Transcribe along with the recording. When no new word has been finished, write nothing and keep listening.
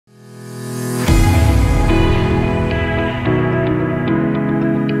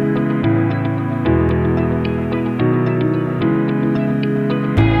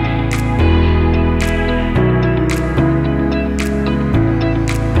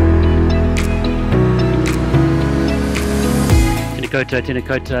Tēnā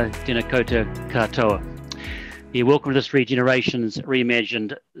koutou katoa. Yeah, welcome to this ReGenerations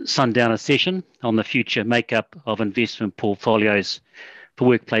reimagined Sundowner session on the future makeup of investment portfolios for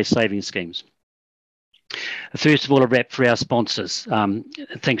workplace savings schemes. First of all, a wrap for our sponsors.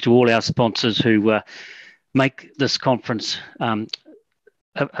 Thanks to all our sponsors who make this conference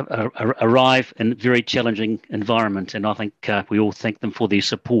arrive in a very challenging environment, and I think we all thank them for their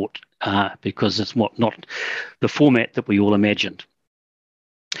support because it's not the format that we all imagined.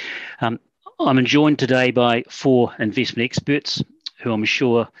 I'm joined today by four investment experts who I'm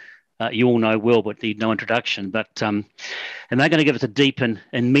sure you all know well but need no introduction, and they're going to give us a deep and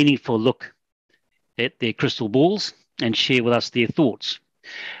meaningful look at their crystal balls and share with us their thoughts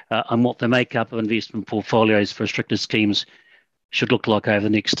on what the makeup of investment portfolios for restricted schemes should look like over the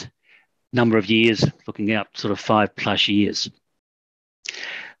next number of years, looking out sort of 5+ years.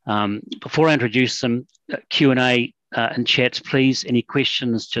 Before I introduce them, Q&A and chats, please. Any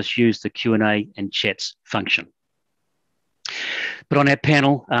questions, just use the Q&A and chats function. But on our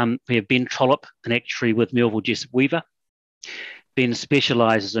panel, we have Ben Trollip, an actuary with Melville, Jessup. Ben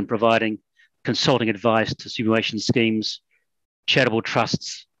specialises in providing consulting advice to superannuation schemes, charitable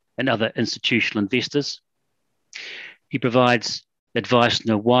trusts, and other institutional investors. He provides advice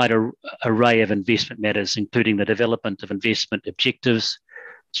on a wider array of investment matters, including the development of investment objectives,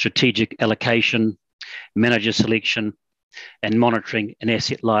 strategic allocation, manager selection, and monitoring and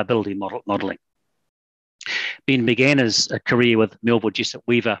asset liability modelling. Ben began his career with Melville, Jessup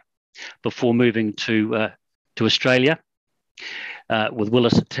before moving to Australia with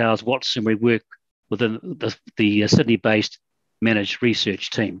Willis Towers Watson, where he worked within the Sydney-based managed research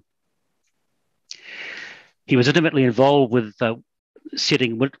team. He was intimately involved with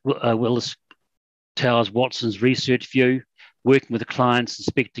setting Willis Towers Watson's research view, working with the clients,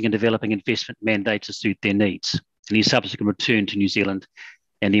 inspecting and developing investment mandates to suit their needs. And he subsequently returned to New Zealand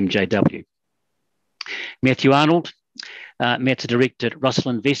and MJW. Matthew Arnold. Matt's a director at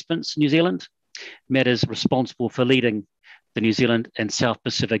Russell Investments, New Zealand. Matt is responsible for leading the New Zealand and South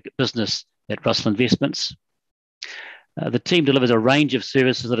Pacific business at Russell Investments. The team delivers a range of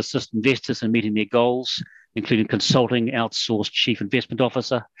services that assist investors in meeting their goals, including consulting, outsourced chief investment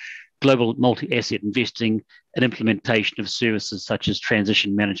officer, global multi-asset investing, and implementation of services such as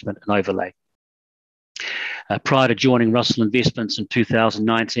transition management and overlay. Prior to joining Russell Investments in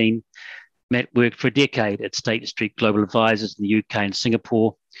 2019, Matt worked for a decade at State Street Global Advisors in the UK and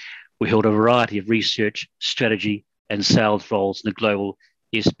Singapore. We held a variety of research, strategy, and sales roles in the global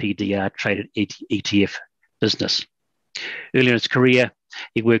SPDR traded ETF business. Earlier in his career,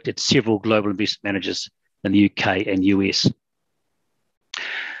 he worked at several global investment managers in the UK and US.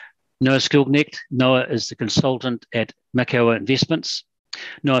 Noah Schiltknecht. Noah is the consultant at Makao Investments.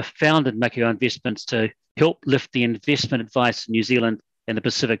 Noah founded Makao Investments to help lift the investment advice in New Zealand and the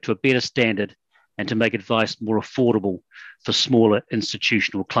Pacific to a better standard and to make advice more affordable for smaller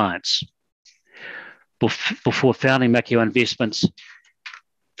institutional clients. Before founding Makao Investments,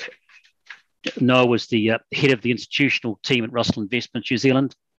 Noah was the head of the institutional team at Russell Investments New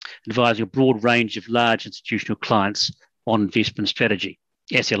Zealand, advising a broad range of large institutional clients on investment strategy,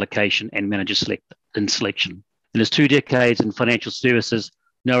 asset allocation, and manager selection. In his 2 decades in financial services,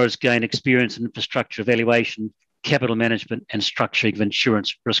 Noah has gained experience in infrastructure evaluation, capital management, and structuring of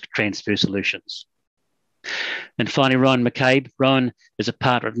insurance risk transfer solutions. And finally, Ronan McCabe. Ronan is a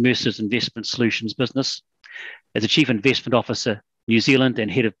partner at Mercer's investment solutions business. As a chief investment officer, New Zealand, and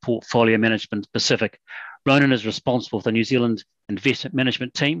head of portfolio management Pacific, Ronan is responsible for the New Zealand investment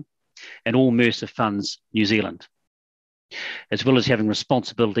management team and all Mercer funds New Zealand, as well as having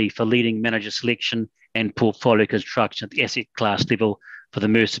responsibility for leading manager selection and portfolio construction at the asset class level for the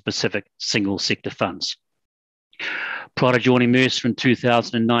Mercer Pacific single sector funds. Prior to joining Mercer in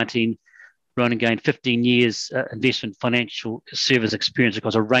 2019, Ronan gained 15 years investment financial service experience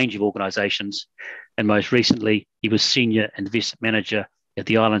across a range of organisations, and most recently, he was senior investment manager at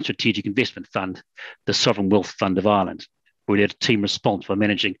the Ireland Strategic Investment Fund, the Sovereign Wealth Fund of Ireland, where he had a team responsible for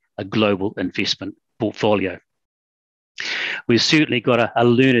managing a global investment portfolio. We've certainly got a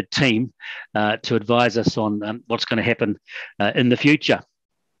learned team to advise us on what's going to happen in the future.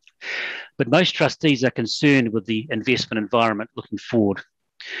 But most trustees are concerned with the investment environment looking forward.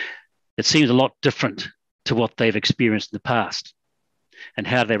 It seems a lot different to what they've experienced in the past. And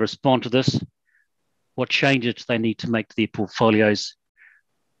how do they respond to this? What changes do they need to make to their portfolios?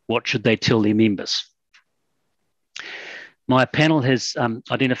 What should they tell their members? My panel has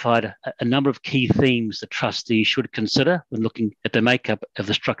identified a number of key themes that trustees should consider when looking at the makeup of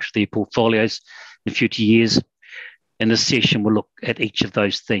the structure of their portfolios in future years. In this session, we'll look at each of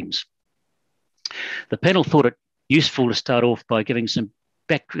those themes. The panel thought it useful to start off by giving some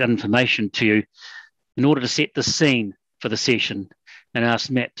background information to you in order to set the scene for the session, and ask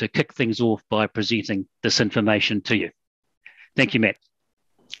Matt to kick things off by presenting this information to you. Thank you, Matt.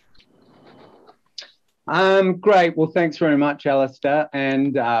 Great. Well, thanks very much, Alasdair,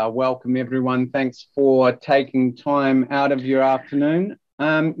 and welcome everyone. Thanks for taking time out of your afternoon.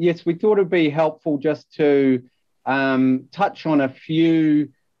 Yes, we thought it'd be helpful just to touch on a few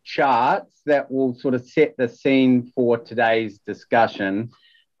charts that will sort of set the scene for today's discussion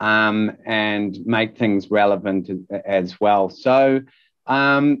and make things relevant as well. So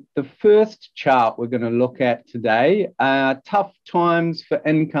the first chart we're going to look at today, tough times for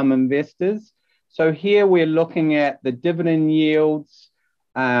income investors. So here we're looking at the dividend yields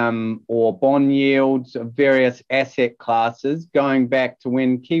or bond yields of various asset classes going back to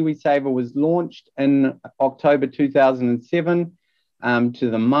when KiwiSaver was launched in October 2007 to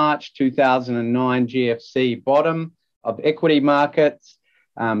the March 2009 GFC bottom of equity markets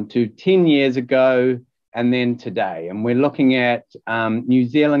to 10 years ago and then today. And we're looking at New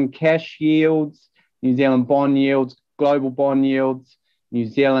Zealand cash yields, New Zealand bond yields, global bond yields, New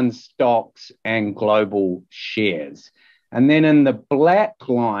Zealand stocks and global shares. And then in the black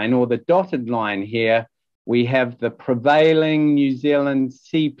line or the dotted line here, we have the prevailing New Zealand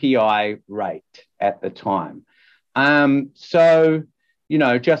CPI rate at the time. So, you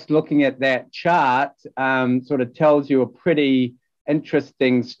know, just looking at that chart sort of tells you a pretty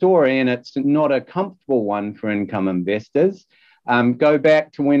interesting story, and it's not a comfortable one for income investors. Go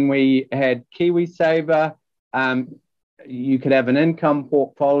back to when we had KiwiSaver. You could have an income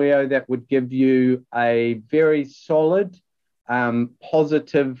portfolio that would give you a very solid,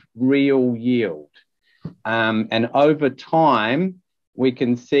 positive real yield. And over time, we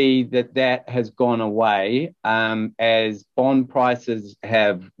can see that that has gone away as bond prices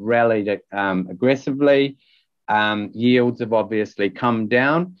have rallied aggressively. Yields have obviously come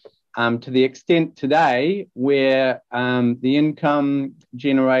down to the extent today where the income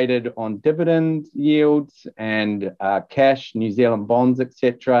generated on dividend yields and cash, New Zealand bonds,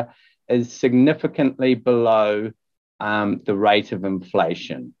 etc., is significantly below the rate of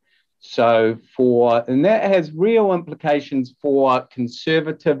inflation. So and that has real implications for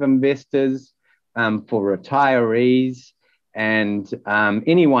conservative investors, for retirees, and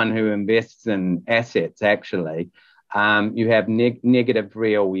anyone who invests in assets, actually. You have negative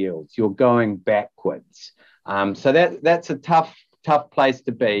real yields. You're going backwards. So that's a tough place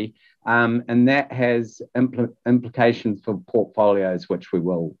to be. And that has implications for portfolios, which we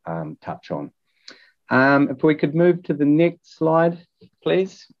will touch on. If we could move to the next slide,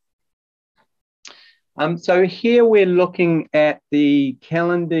 please. So here we're looking at the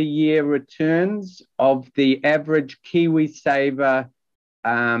calendar year returns of the average KiwiSaver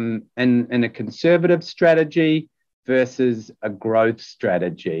in a conservative strategy versus a growth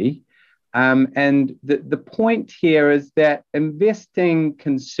strategy. And the point here is that investing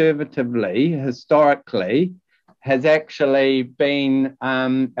conservatively, historically, has actually been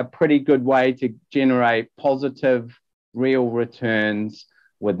a pretty good way to generate positive real returns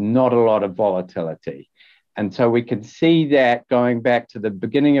with not a lot of volatility. And so we can see that going back to the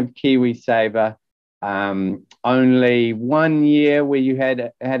beginning of KiwiSaver, only 1 year where you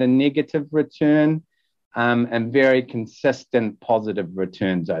had a negative return, and very consistent positive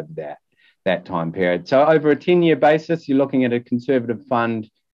returns over that time period. So over a 10-year basis, you're looking at a conservative fund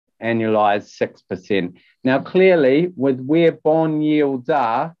annualized 6%. Now, clearly, with where bond yields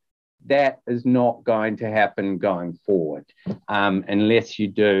are, that is not going to happen going forward unless you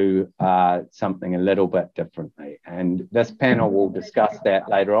do something a little bit differently. And this panel will discuss that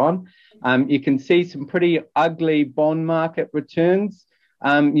later on. You can see some pretty ugly bond market returns.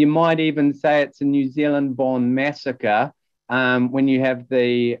 You might even say it's a New Zealand bond massacre when you have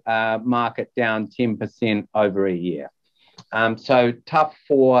the market down 10% over a year. So tough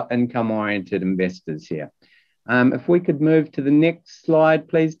for income-oriented investors here. If we could move to the next slide,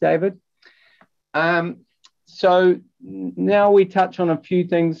 please, David. So now we touch on a few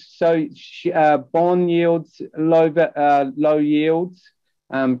things. So bond yields, low yields.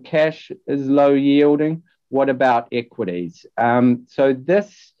 Cash is low yielding. What about equities? So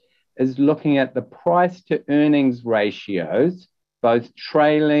this is looking at the price to earnings ratios, both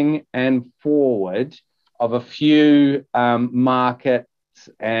trailing and forward, of a few markets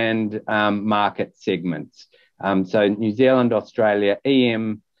and market segments. So New Zealand, Australia,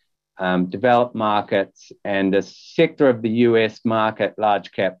 EM, developed markets, and a sector of the US market,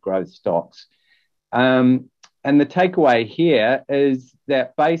 large cap growth stocks. And the takeaway here is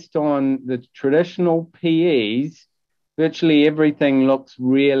that based on the traditional PEs, virtually everything looks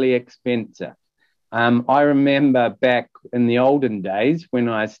really expensive. I remember back in the olden days when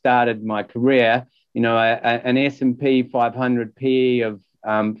I started my career, an S&P 500 PE of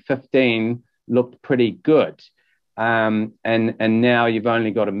 15 looked pretty good. And now you've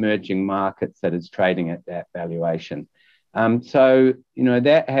only got emerging markets that is trading at that valuation. So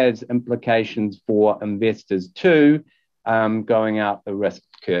that has implications for investors too, going out the risk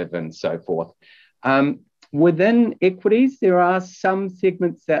curve and so forth. Within equities, there are some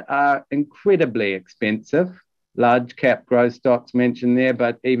segments that are incredibly expensive. Large cap growth stocks mentioned there,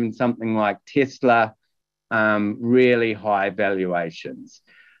 but even something like Tesla, really high valuations.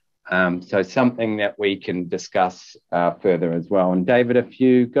 So something that we can discuss further as well. And David, if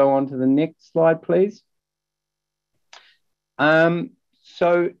you go on to the next slide, please.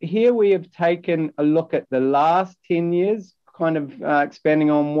 So here we have taken a look at the last 10 years, kind of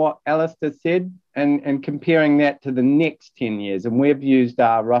expanding on what Alasdair said and comparing that to the next 10 years. And we've used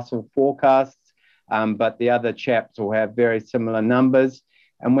our Russell forecasts, but the other chaps will have very similar numbers.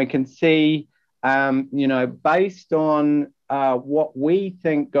 And we can see, based on what we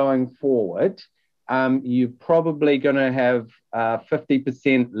think going forward, you're probably going to have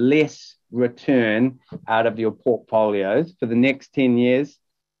 50% less return out of your portfolios for the next 10 years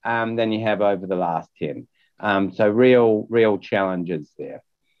than you have over the last 10. So real challenges there.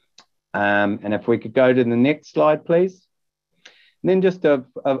 And if we could go to the next slide, please. And then just a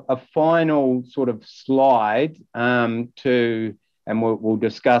final sort of slide and we'll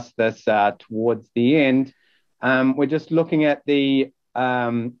discuss this towards the end. We're just looking at the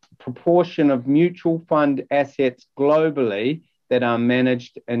proportion of mutual fund assets globally that are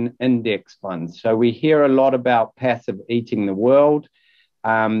managed in index funds. So we hear a lot about passive eating the world.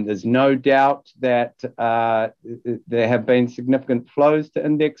 There's no doubt that there have been significant flows to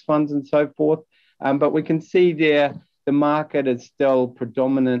index funds and so forth. But we can see there the market is still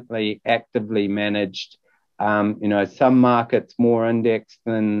predominantly actively managed. Some markets more indexed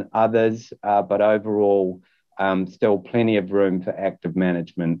than others, but overall, still plenty of room for active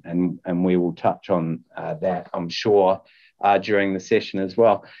management. And we will touch on that, I'm sure, during the session as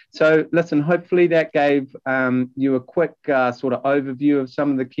well. So listen, hopefully that gave you a quick sort of overview of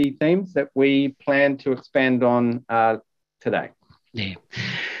some of the key themes that we plan to expand on today. Yeah.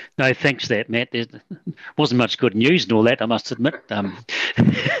 No, thanks for that, Matt. There wasn't much good news and all that, I must admit.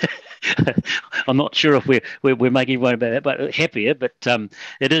 I'm not sure if we're making everyone about that, but happier, but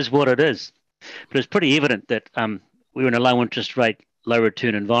it is what it is. But it's pretty evident that we're in a low interest rate, low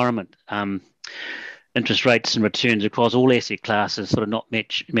return environment. Interest rates and returns across all asset classes sort of not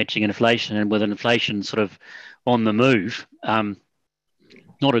matching inflation, and with inflation sort of on the move,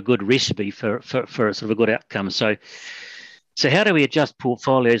 not a good recipe for a sort of a good outcome. So how do we adjust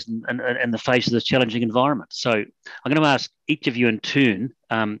portfolios in the face of this challenging environment? So I'm going to ask each of you in turn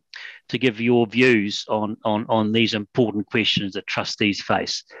to give your views on these important questions that trustees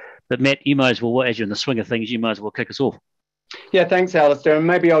face. But Matt, you might as well, as you're in the swing of things, you might as well kick us off. Yeah, thanks, Alasdair. And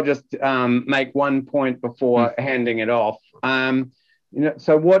maybe I'll just make one point before handing it off.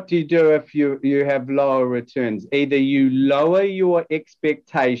 So what do you do if you have lower returns? Either you lower your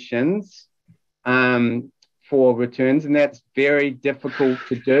expectations for returns, and that's very difficult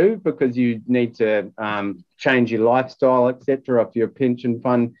to do because you need to change your lifestyle, etc. If you're a pension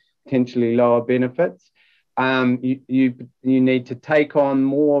fund, potentially lower benefits. You need to take on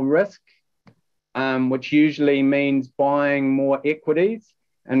more risk, which usually means buying more equities.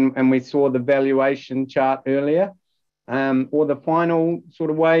 And we saw the valuation chart earlier. Or the final sort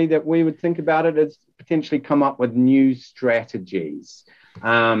of way that we would think about it is potentially come up with new strategies.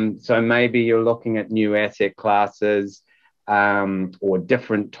 So maybe you're looking at new asset classes or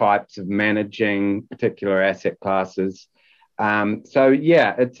different types of managing particular asset classes. So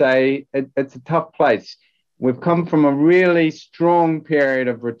yeah, it's a tough place. We've come from a really strong period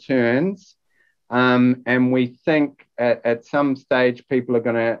of returns, and we think at some stage people are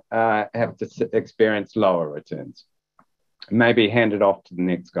going to have to experience lower returns. Maybe hand it off to the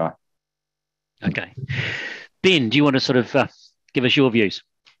next guy. Okay. Ben, do you want to sort of give us your views?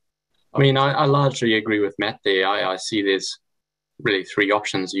 I mean, I largely agree with Matt there. I see there's really three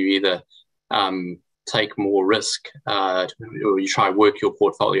options. You either take more risk or you try to work your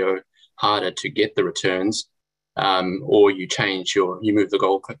portfolio harder to get the returns, or you move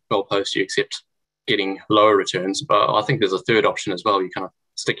the goalpost, you accept getting lower returns. But I think there's a third option as well. You kind of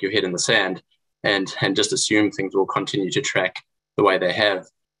stick your head in the sand and just assume things will continue to track the way they have.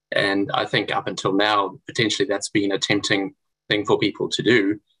 And I think up until now, potentially that's been a tempting thing for people to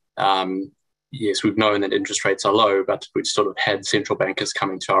do. Yes, we've known that interest rates are low, but we've sort of had central bankers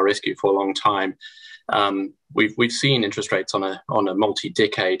coming to our rescue for a long time. We've seen interest rates on a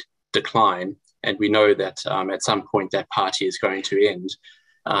multi-decade decline, and we know that at some point that party is going to end.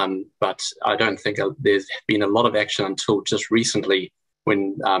 But I don't think there's been a lot of action until just recently,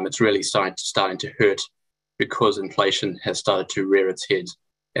 when it's really starting to hurt, because inflation has started to rear its head.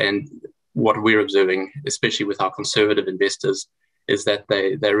 And what we're observing, especially with our conservative investors, is that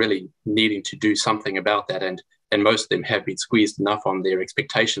they're really needing to do something about that. And most of them have been squeezed enough on their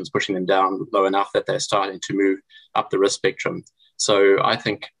expectations, pushing them down low enough that they're starting to move up the risk spectrum. So I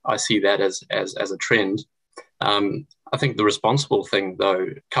think I see that as a trend. I think the responsible thing, though,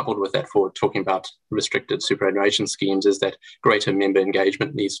 coupled with that for talking about restricted superannuation schemes, is that greater member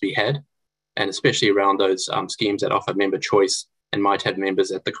engagement needs to be had, and especially around those schemes that offer member choice and might have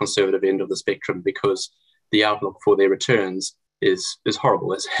members at the conservative end of the spectrum, because the outlook for their returns is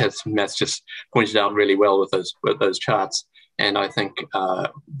horrible, as Matt's just pointed out really well with those charts. And I think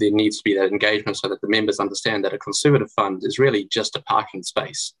there needs to be that engagement so that the members understand that a conservative fund is really just a parking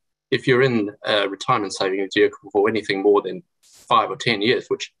space. If you're in a retirement savings vehicle for anything more than 5 or 10 years,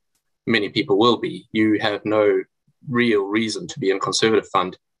 which many people will be, you have no real reason to be in a conservative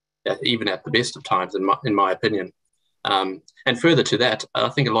fund, even at the best of times, in my opinion. And further to that, I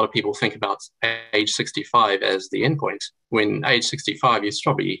think a lot of people think about age 65 as the endpoint. When age 65, you're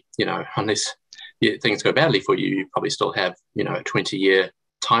probably, unless things go badly for you, you probably still have, a 20-year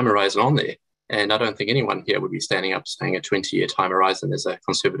time horizon on there. And I don't think anyone here would be standing up saying a 20-year time horizon as a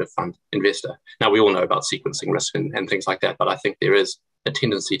conservative fund investor. Now, we all know about sequencing risk and things like that, but I think there is a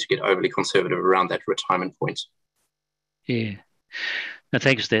tendency to get overly conservative around that retirement point. Yeah. No,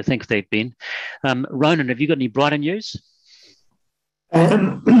 thanks there, Ben. Ronan, have you got any brighter news?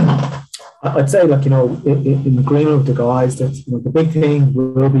 I'd say, in agreement with the guys, that the big thing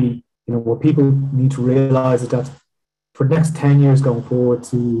will be, what people need to realise is that for the next 10 years going forward,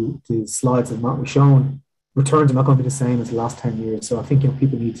 to the slides that Matt was showing, returns are not going to be the same as the last 10 years. So I think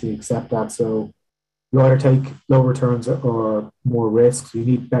people need to accept that. So you either take low returns or more risks. You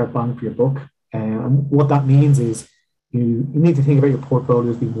need better bang for your buck. And what that means is you need to think about your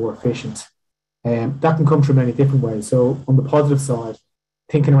portfolios being more efficient. That can come from many different ways. So on the positive side,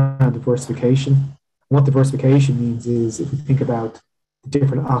 thinking around diversification. What diversification means is, if you think about the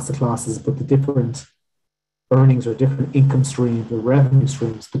different asset classes, but the different earnings or different income streams or revenue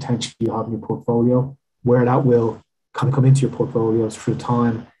streams potentially you have in your portfolio, where that will kind of come into your portfolios through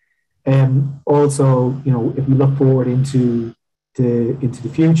time. Also, if you look forward into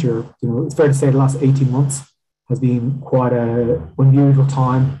the future, it's fair to say the last 18 months has been quite a unusual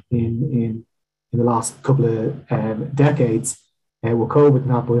time in the last couple of decades with COVID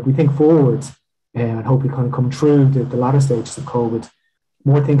and that. But if we think forward and hope we kind of come through the latter stages of COVID,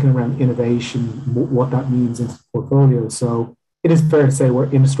 more thinking around innovation, what that means into the portfolio. So it is fair to say where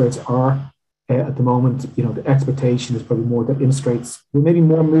interest rates are at the moment, the expectation is probably more that interest rates will maybe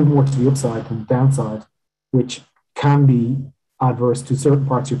move more to the upside than the downside, which can be adverse to certain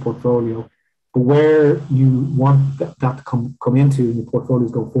parts of your portfolio. But where you want that to come into in your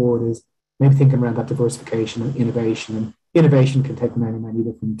portfolios go forward is maybe thinking around that diversification and innovation. And innovation can take many, many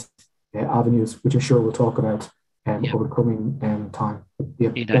different avenues, which I'm sure we'll talk about over the coming time.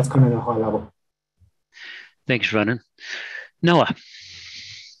 That's kind of a high level. Thanks, Ronan. Noah.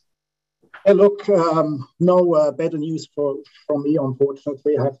 Hey, look, no better news from me,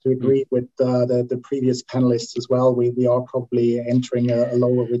 unfortunately. I have to agree with the previous panelists as well. We are probably entering a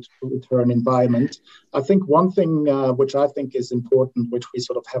lower return environment. I think one thing which I think is important, which we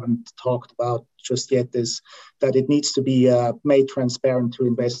sort of haven't talked about just yet, is that it needs to be made transparent to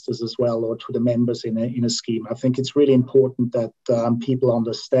investors as well, or to the members in a scheme. I think it's really important that people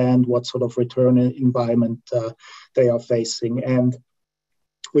understand what sort of return environment they are facing. And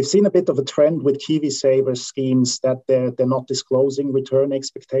we've seen a bit of a trend with KiwiSaver schemes that they're not disclosing return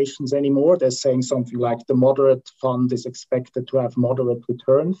expectations anymore. They're saying something like the moderate fund is expected to have moderate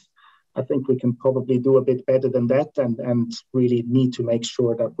returns. I think we can probably do a bit better than that, and really need to make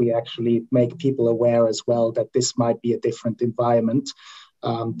sure that we actually make people aware as well that this might be a different environment.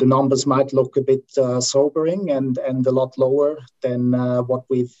 The numbers might look a bit sobering and a lot lower than what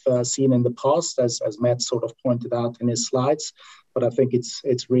we've seen in the past, as Matt sort of pointed out in his slides. But I think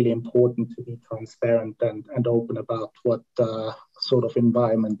it's really important to be transparent and open about what sort of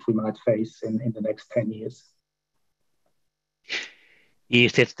environment we might face in the next 10 years.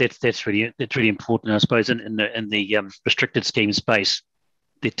 Yes, that's really important. I suppose in the restricted scheme space,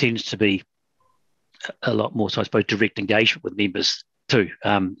 there tends to be a lot more, so I suppose, direct engagement with members too.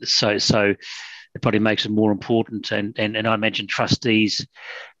 So it probably makes it more important, and I imagine trustees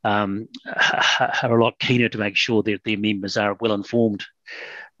are a lot keener to make sure that their members are well informed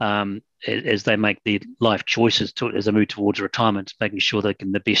as they make their life choices as they move towards retirement, making sure they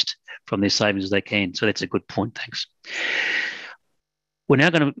can the best from their savings as they can. So that's a good point. Thanks. We're now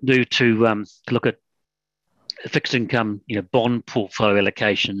going to look at fixed income, bond portfolio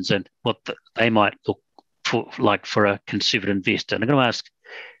allocations and what they might look for a conservative investor. And I'm going to ask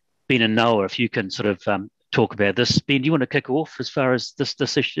Ben and Noah if you can sort of talk about this. Ben, do you want to kick off as far as this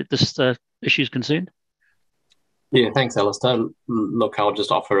issue is concerned? Yeah, thanks, Alasdair. Look, I'll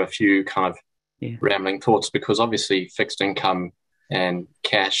just offer a few kind of rambling thoughts, because obviously fixed income and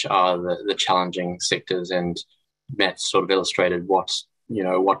cash are the challenging sectors, and Matt sort of illustrated what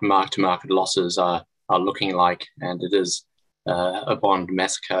mark-to-market losses are looking like, and it is a bond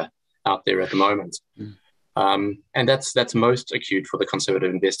massacre out there at the moment. And that's most acute for the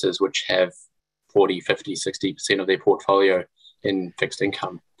conservative investors, which have 40, 50, 60% of their portfolio in fixed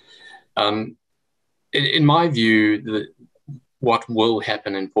income. In my view, what will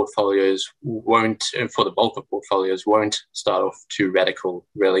happen in portfolios for the bulk of portfolios, won't start off too radical,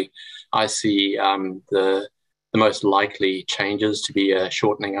 really. I see the most likely changes to be a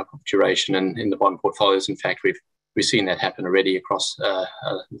shortening up of duration in the bond portfolios. In fact, we've seen that happen already across a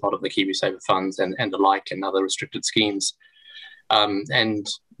lot of the KiwiSaver funds and the like, and other restricted schemes. And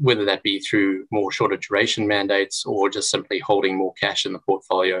whether that be through more shorter duration mandates or just simply holding more cash in the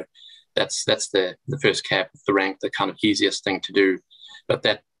portfolio, that's the first cap of the rank, the kind of easiest thing to do. But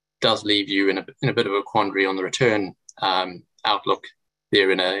that does leave you in a bit of a quandary on the return outlook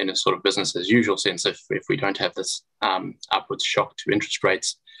there in a sort of business as usual sense if we don't have this upwards shock to interest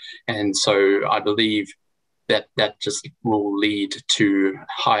rates. And so I believe that just will lead to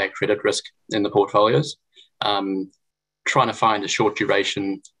higher credit risk in the portfolios. Trying to find a short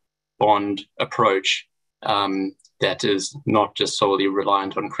duration bond approach that is not just solely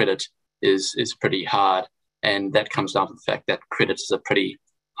reliant on credit is pretty hard. And that comes down to the fact that credit is a pretty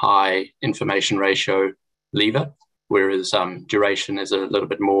high information ratio lever, whereas duration is a little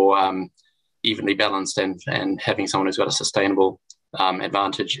bit more evenly balanced, and having someone who's got a sustainable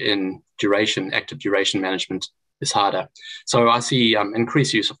advantage in duration, active duration management, is harder. So I see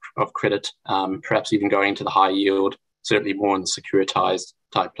increased use of credit, perhaps even going into the high yield, certainly more in the securitized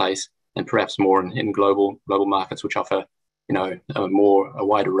type place, and perhaps more in global markets, which offer a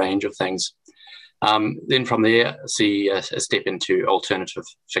wider range of things. Then from there, see a step into alternative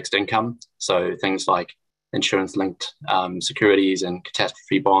fixed income, so things like insurance-linked securities and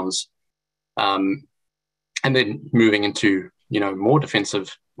catastrophe bonds, and then moving into more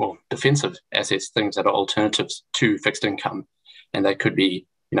defensive assets, things that are alternatives to fixed income, and that could be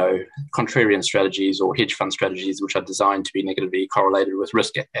contrarian strategies or hedge fund strategies, which are designed to be negatively correlated with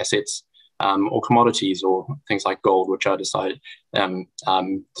risk assets, or commodities, or things like gold, which are designed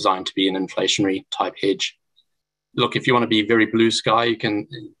to be an inflationary type hedge. Look, if you want to be very blue sky, you can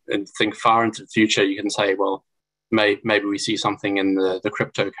and think far into the future. You can say, well, maybe we see something in the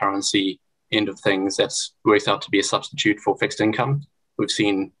cryptocurrency end of things that's worked out to be a substitute for fixed income. We've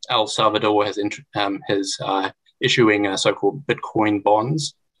seen El Salvador has issuing so-called Bitcoin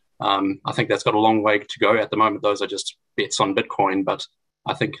bonds. I think that's got a long way to go. At the moment, those are just bets on Bitcoin, but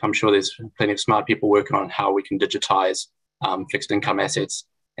I'm sure there's plenty of smart people working on how we can digitize fixed income assets.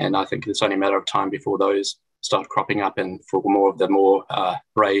 And I think it's only a matter of time before those start cropping up, and for more of the more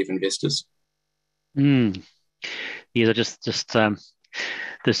brave investors. Yeah, just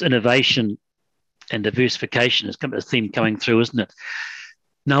this innovation and diversification is a theme coming through, isn't it?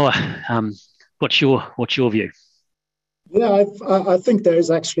 Noah, what's your view? Yeah, I think there is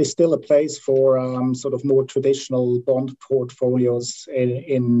actually still a place for sort of more traditional bond portfolios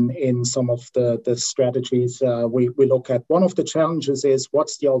in some of the strategies we look at. One of the challenges is,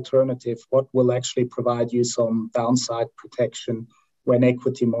 what's the alternative? What will actually provide you some downside protection when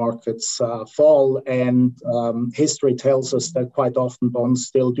equity markets fall? And history tells us that quite often bonds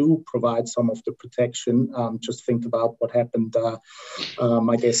still do provide some of the protection. Just think about what happened,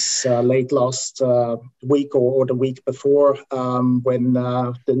 I guess, late last week or the week before, when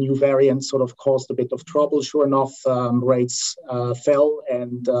the new variant sort of caused a bit of trouble. Sure enough, rates fell,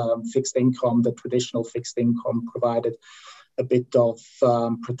 and the traditional fixed income provided a bit of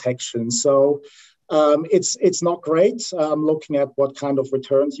protection. So it's not great looking at what kind of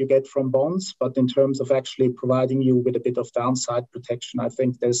returns you get from bonds, but in terms of actually providing you with a bit of downside protection, I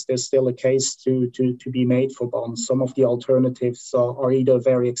think there's still a case to be made for bonds. Some of the alternatives are either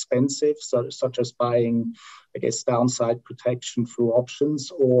very expensive, such as buying, I guess, downside protection through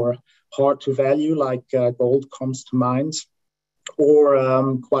options, or hard to value, like gold comes to mind.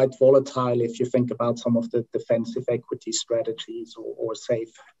 or quite volatile if you think about some of the defensive equity strategies or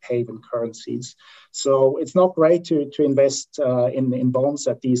safe haven currencies. So it's not great to invest in bonds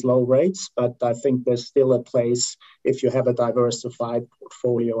at these low rates, but I think there's still a place if you have a diversified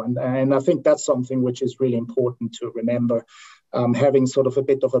portfolio. And I think that's something which is really important to remember. Having sort of a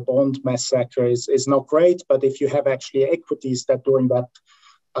bit of a bond massacre is not great, but if you have actually equities that during that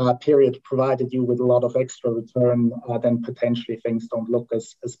period provided you with a lot of extra return, then potentially things don't look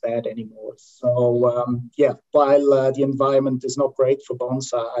as bad anymore. So while the environment is not great for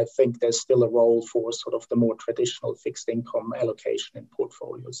bonds, I think there's still a role for sort of the more traditional fixed income allocation in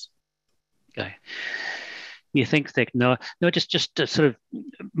portfolios. Okay. Yeah, thanks, Nick. No, just sort of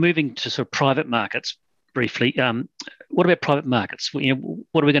moving to sort of private markets briefly. What about private markets? What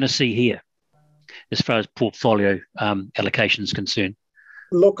are we going to see here as far as portfolio allocation is concerned?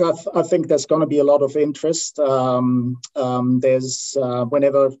 Look, I think there's going to be a lot of interest. There's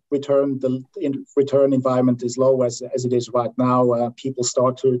whenever the return environment is low, as it is right now, people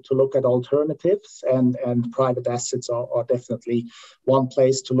start to look at alternatives, and private assets are definitely one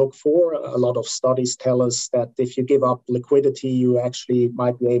place to look for. A lot of studies tell us that if you give up liquidity, you actually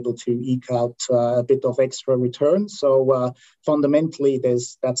might be able to eke out a bit of extra return. So fundamentally,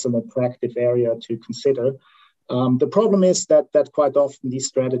 that's an attractive area to consider. The problem is that quite often these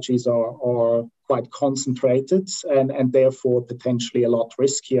strategies are quite concentrated and therefore potentially a lot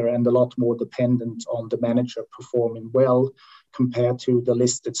riskier and a lot more dependent on the manager performing well compared to the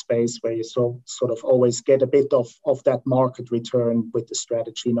listed space where you sort of always get a bit of that market return with the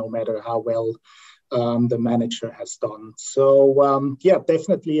strategy, no matter how well the manager has done. So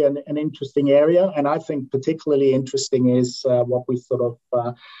definitely an interesting area. And I think particularly interesting is what we've sort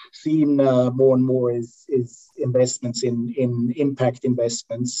of seen more and more is investments in impact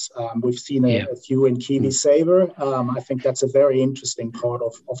investments. We've seen a few in KiwiSaver. I think that's a very interesting part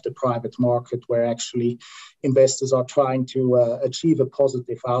of the private market where actually investors are trying to achieve a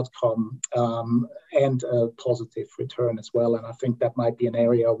positive outcome and a positive return as well. And I think that might be an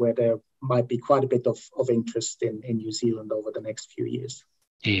area where there might be quite a bit of interest in New Zealand over the next few years.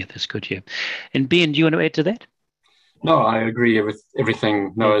 Yeah, that's good, yeah. And Ben, do you want to add to that? No, I agree with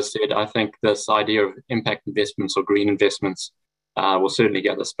everything Noah said. I think this idea of impact investments or green investments will certainly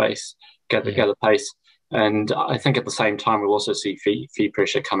gather pace. And I think at the same time, we'll also see fee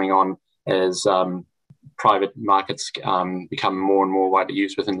pressure coming on as private markets become more and more widely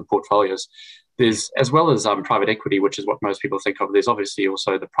used within the portfolios. There's, as well as private equity, which is what most people think of, there's obviously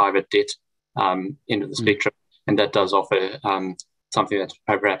also the private debt end of the spectrum, and that does offer something that's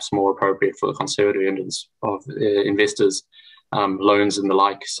perhaps more appropriate for the conservative end of investors, loans and the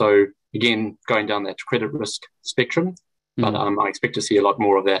like. So again, going down that credit risk spectrum, but I expect to see a lot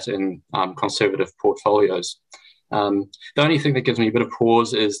more of that in conservative portfolios. The only thing that gives me a bit of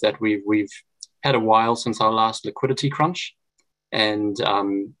pause is that we've had a while since our last liquidity crunch. And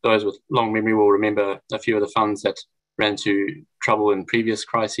those with long memory will remember a few of the funds that ran into trouble in previous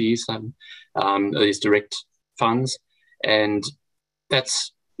crises, these direct funds. And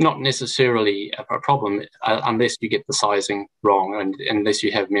that's not necessarily a problem unless you get the sizing wrong and unless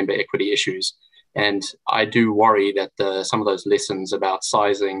you have member equity issues. And I do worry that some of those lessons about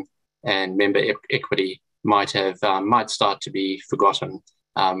sizing and member equity might start to be forgotten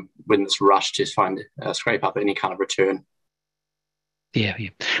when this rush to scrape up any kind of return. Yeah.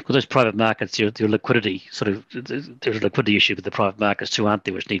 Well, those private markets, your liquidity there's a liquidity issue with the private markets too, aren't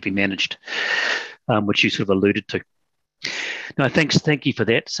there, which need to be managed, which you sort of alluded to. No, thank you for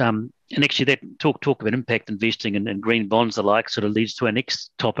that. And actually, that talk about impact investing and green bonds alike sort of leads to our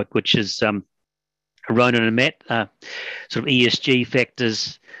next topic, which is Ronan and Matt, sort of ESG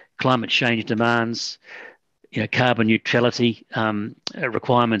factors, climate change demands, carbon neutrality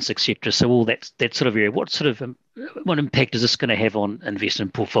requirements, etc. So all that sort of area. What impact is this going to have on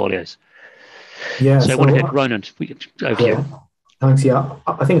investment portfolios? Yeah. So what about Ronan? Over here. Thanks. Yeah,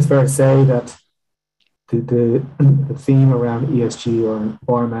 I think it's fair to say that the theme around ESG or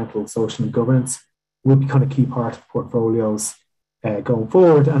environmental, social, and governance will be kind of key part of portfolios going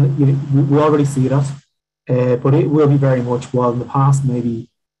forward, and we already see that. But it will be very much, while in the past maybe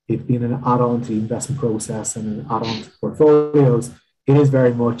it's been an add-on to the investment process and an add-on to portfolios, it is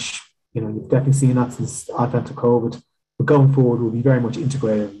very much, you've definitely seen that since the advent of COVID, but going forward will be very much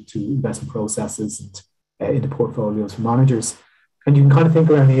integrated into investment processes and into portfolios for managers. And you can kind of think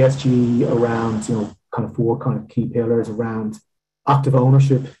around ESG around, kind of four kind of key pillars around active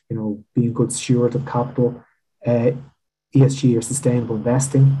ownership, being good steward of capital, ESG or sustainable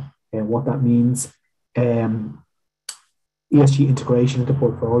investing, and what that means, ESG integration into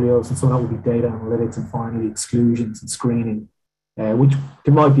portfolios, and so that would be data analytics, and finally exclusions and screening which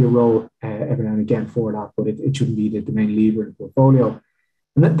there might be a role every now and again for that, but it shouldn't be the main lever in the portfolio.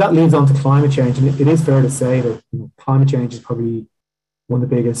 And that leads on to climate change. And it is fair to say that climate change is probably one of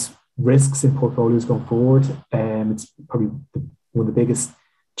the biggest risks in portfolios going forward. It's probably one of the biggest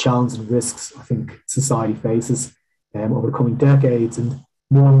challenges and risks I think society faces over the coming decades. And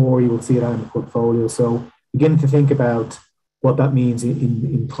more you will see it out in the portfolio. So beginning to think about what that means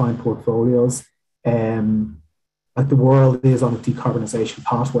in client portfolios. Like the world is on a decarbonisation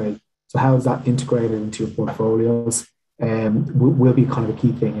pathway. So how is that integrated into your portfolios? Will be kind of a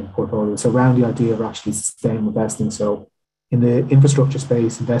key thing in portfolios. So around the idea of actually sustainable investing. So in the infrastructure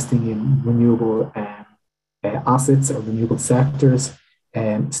space, investing in renewable assets or renewable sectors,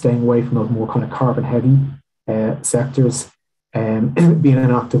 staying away from those more kind of carbon heavy sectors, being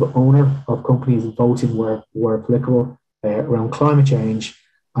an active owner of companies and voting where applicable around climate change,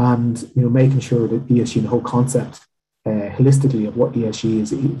 and making sure that ESG and the whole concept holistically of what ESG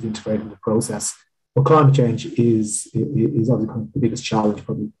is integrated in the process. Well, climate change is obviously the biggest challenge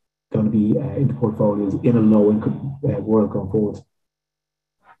probably going to be in the portfolios in a low income world going forward.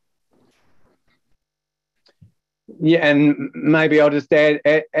 Yeah, and maybe I'll just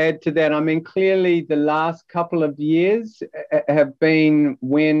add to that. I mean, clearly the last couple of years have been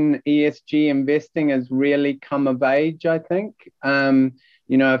when ESG investing has really come of age, I think.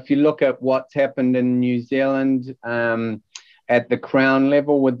 If you look at what's happened in New Zealand at the Crown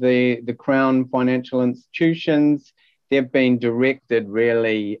level with the Crown financial institutions, they've been directed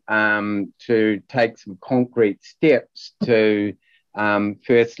really to take some concrete steps to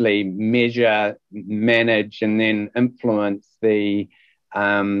firstly measure, manage, and then influence the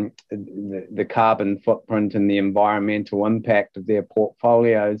carbon footprint and the environmental impact of their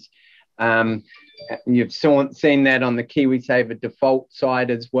portfolios. You've seen that on the KiwiSaver default side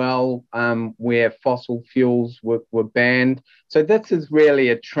as well, where fossil fuels were banned. So this is really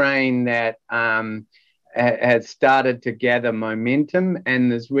a train that has started to gather momentum,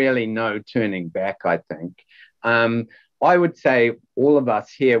 and there's really no turning back, I think. I would say all of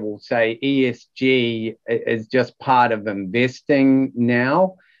us here will say ESG is just part of investing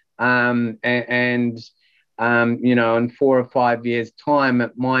now. In 4 or 5 years' time,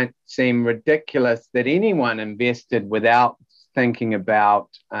 it might seem ridiculous that anyone invested without thinking about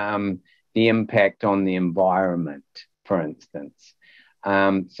the impact on the environment, for instance.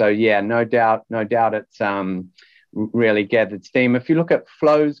 No doubt it's really gathered steam. If you look at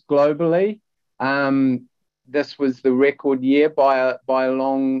flows globally, this was the record year by a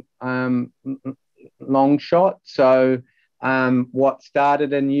long shot. So what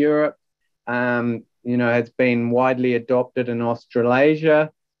started in Europe, has been widely adopted in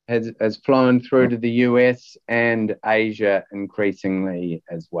Australasia, has flown through to the US and Asia increasingly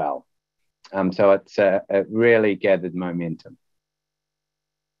as well. So it's it really gathered momentum.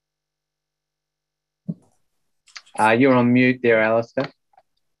 You're on mute there, Alasdair.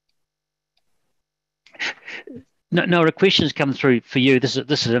 No, a question's come through for you. This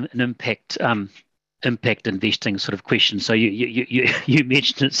is an impact investing sort of question. So you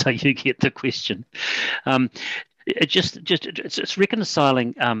mentioned it, so you get the question. It's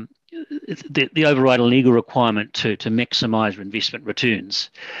reconciling the overriding legal requirement to maximise investment returns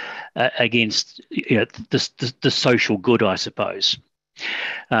against the social good, I suppose.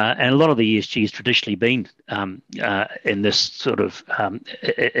 And a lot of the ESG has traditionally been in this sort of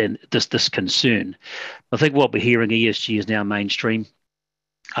in this concern. I think what we're hearing, ESG is now mainstream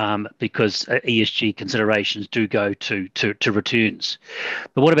because ESG considerations do go to returns.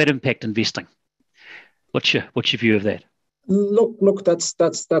 But what about impact investing? What's your view of that? Look,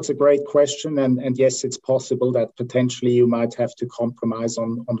 that's a great question, and yes, it's possible that potentially you might have to compromise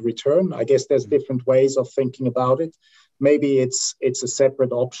on return. I guess there's different ways of thinking about it. Maybe it's a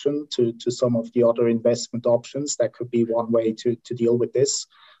separate option to some of the other investment options. That could be one way to deal with this.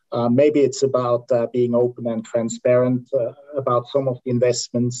 Maybe it's about being open and transparent about some of the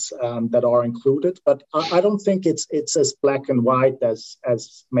investments that are included. But I don't think it's as black and white as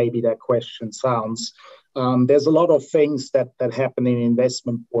maybe that question sounds. There's a lot of things that happen in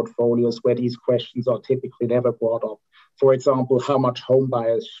investment portfolios where these questions are typically never brought up. For example, how much home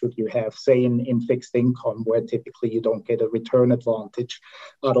bias should you have, say in fixed income, where typically you don't get a return advantage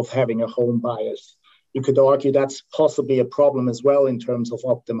out of having a home bias. You could argue that's possibly a problem as well in terms of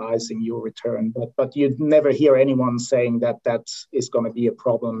optimizing your return, but you'd never hear anyone saying that is going to be a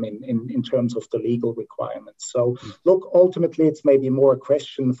problem in terms of the legal requirements. So look, ultimately, it's maybe more a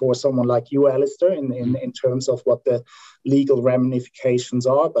question for someone like you, Alasdair, in terms of what the legal ramifications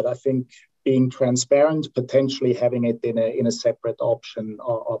are. But I think being transparent, potentially having it in a separate option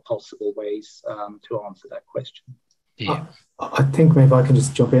are possible ways to answer that question. Yeah. I think maybe I can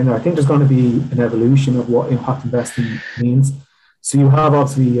just jump in there. I think there's going to be an evolution of what impact investing means. So you have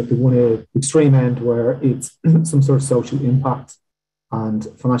obviously at the one extreme end where it's some sort of social impact and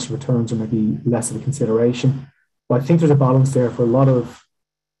financial returns are maybe less of a consideration. But I think there's a balance there for a lot of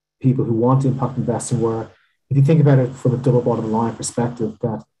people who want impact investing where if you think about it from a double bottom line perspective,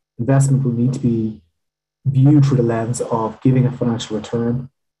 that investment will need to be viewed through the lens of giving a financial return,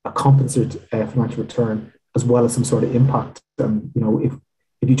 a compensate financial return, as well as some sort of impact.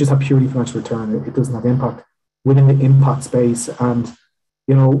 If you just have purely financial return, it doesn't have impact within the impact space. And,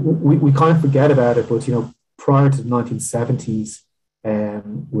 we kind of forget about it, but, prior to the 1970s, it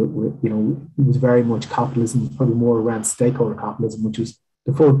was very much capitalism, probably more around stakeholder capitalism, which was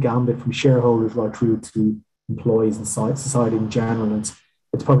the full gambit from shareholders right through to employees and society in general. And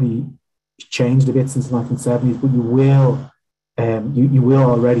it's probably changed a bit since the 1970s, but you will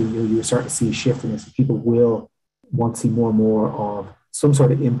already, you're starting to see a shift in this. People will want to see more and more of some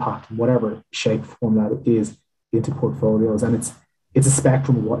sort of impact in whatever shape, form that it is into portfolios. And it's a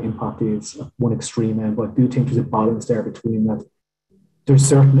spectrum of what impact is at one extreme end, but I do think there's a balance there between that. There's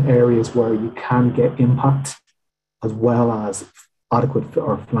certain areas where you can get impact as well as adequate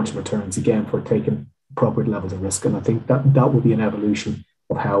or financial returns, again, for taking appropriate levels of risk. And I think that will be an evolution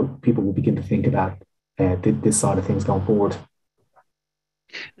of how people will begin to think about this side of things going forward.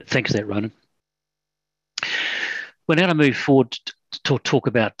 Thanks for that, Ronan. We're now to move forward to talk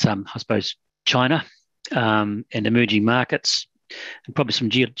about, I suppose, China and emerging markets, and probably some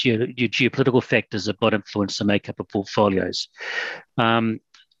geopolitical factors that might influence the makeup of portfolios. Ben,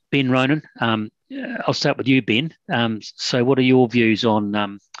 Ronan, I'll start with you, Ben. So what are your views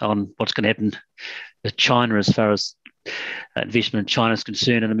on what's going to happen with China as far as investment in China is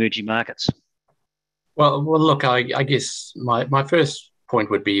concerned in emerging markets? Well, look, I guess my first point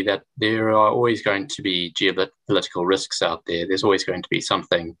would be that there are always going to be geopolitical risks out there. There's always going to be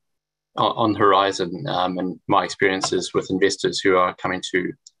something on the horizon. And my experiences with investors who are coming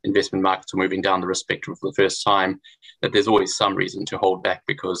to investment markets or moving down the risk spectrum for the first time, that there's always some reason to hold back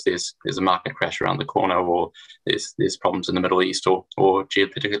because there's a market crash around the corner, or there's problems in the Middle East, or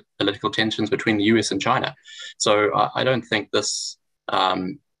geopolitical tensions between the US and China. So I don't think this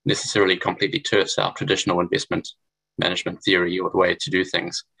necessarily completely turfs out traditional investment management theory or the way to do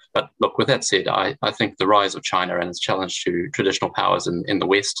things. But look, with that said, I think the rise of China and its challenge to traditional powers in the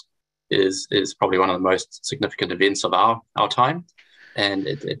West is probably one of the most significant events of our time. And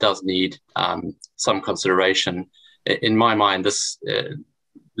it does need some consideration. In my mind, this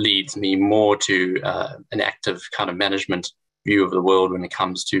leads me more to an active kind of management view of the world when it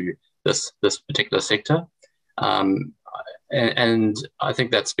comes to this particular sector. And I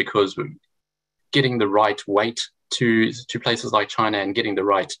think that's because getting the right weight to places like China and getting the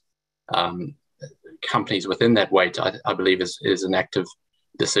right companies within that weight, I believe is an active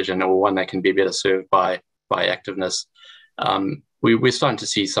decision, or one that can be better served by activeness. We're starting to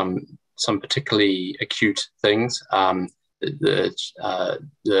see some particularly acute things. The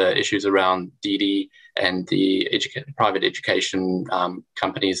issues around DD and the private education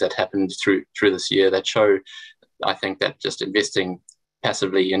companies that happened through this year that show, I think, that just investing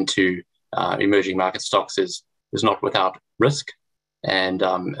passively into emerging market stocks is not without risk, and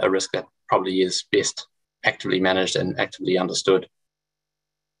a risk that probably is best actively managed and actively understood.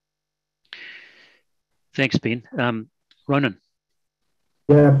 Thanks, Ben. Ronan.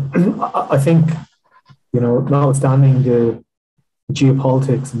 Yeah, I think, notwithstanding the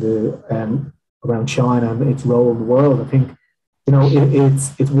geopolitics and the around China and its role in the world, I think,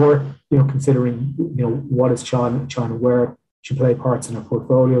 it's worth, considering, what is China, where should play parts in a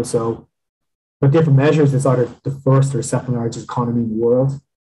portfolio. So by different measures, it's either the first or second largest economy in the world.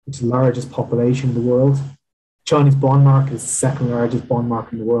 It's the largest population in the world. Chinese bond market is the second largest bond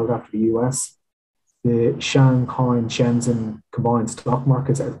market in the world after the US. The Shanghai and Shenzhen combined stock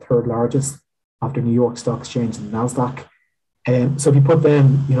markets are the third largest after New York Stock Exchange and NASDAQ. So if you put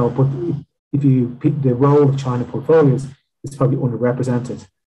them, the role of China portfolios is probably underrepresented.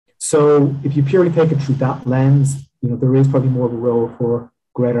 So if you purely take it through that lens, there is probably more of a role for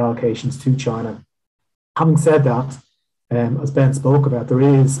greater allocations to China. Having said that, as Ben spoke about, there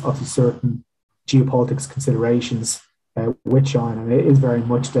is obviously certain geopolitics considerations with China. And it is very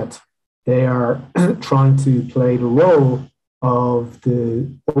much that they are trying to play the role of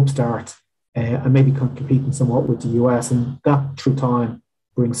the upstart and maybe competing somewhat with the US. And that, through time,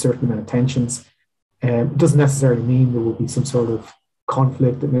 brings certain amount of tensions. It doesn't necessarily mean there will be some sort of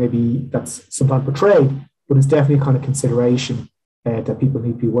conflict that's sometimes portrayed, but it's definitely a kind of consideration that people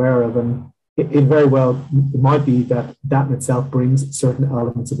need to be aware of. And it very well, it might be that in itself brings certain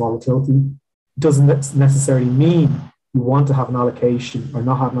elements of volatility. It doesn't necessarily mean you want to have an allocation or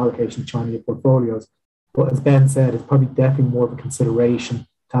not have an allocation to China in your portfolios. But as Ben said, it's probably definitely more of a consideration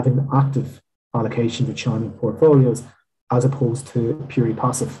to having an active allocation to China portfolios as opposed to purely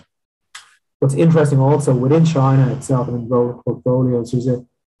passive. What's interesting also within China itself and in rolling portfolios, there's a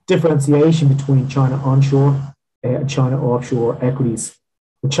differentiation between China onshore and China offshore equities.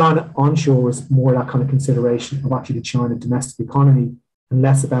 But China onshore is more that kind of consideration of actually the China domestic economy and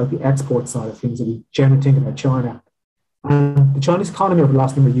less about the export side of things that we generally think about China. And the Chinese economy over the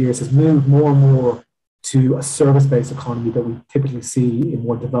last number of years has moved more and more to a service-based economy that we typically see in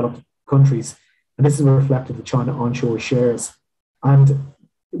more developed countries. And this is reflected in China onshore shares. And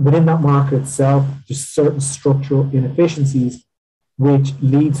within that market itself, there's certain structural inefficiencies which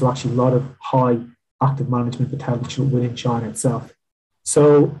lead to actually a lot of high active management potential within China itself.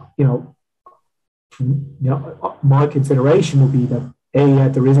 So, my consideration would be that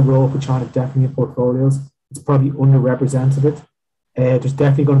there is a role for China definitely in portfolios. It's probably underrepresented. There's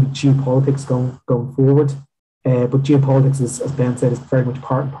definitely going to be geopolitics going forward. But geopolitics, as Ben said, is very much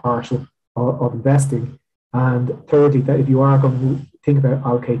part and parcel of investing. And thirdly, that if you are going to think about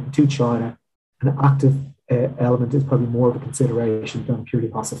allocating to China, an active element is probably more of a consideration than purely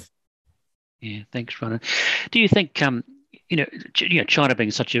passive. Yeah, thanks, Ronan. Do you think, China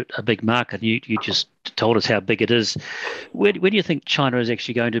being such a big market, you just told us how big it is, where do you think China is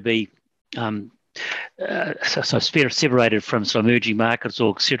actually going to be separated from some emerging markets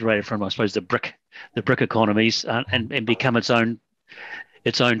or separated from, I suppose, the brick economies and become its own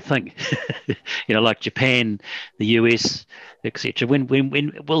thing, like Japan, the US, etc. When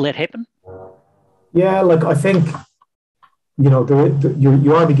will that happen? Yeah, I think,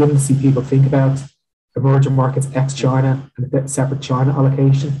 you are beginning to see people think about emerging markets ex-China and a separate China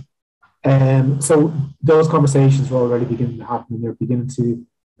allocation. So those conversations are already beginning to happen, and they're beginning to,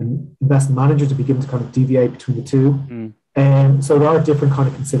 and investment managers are beginning to kind of deviate between the two. So there are different kind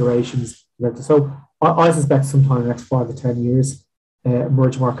of considerations. So I suspect sometime in the next 5 to 10 years,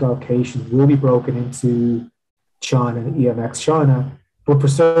 emerging market allocations will be broken into China and EMX China, but for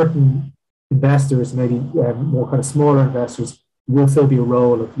certain investors, maybe more kind of smaller investors, will still be a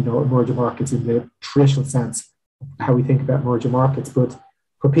role of emerging markets in the traditional sense, how we think about emerging markets. But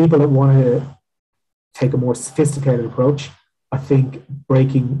for people that want to take a more sophisticated approach, I think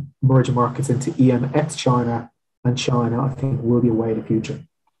breaking emerging markets into EMX China and China, I think, will be a way in the future.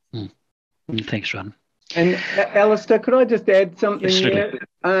 Thanks, Ron. And Alasdair, could I just add something here?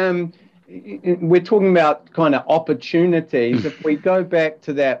 We're talking about kind of opportunities. If we go back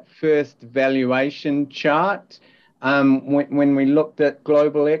to that first valuation chart, when we looked at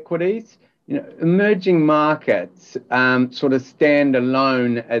global equities, emerging markets sort of stand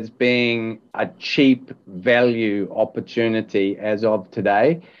alone as being a cheap value opportunity as of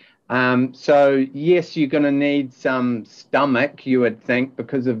today. So yes, you're going to need some stomach, you would think,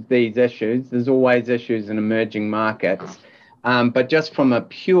 because of these issues. There's always issues in emerging markets. But just from a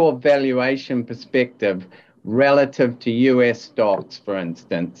pure valuation perspective, relative to US stocks, for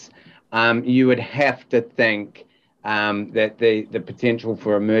instance, you would have to think that the potential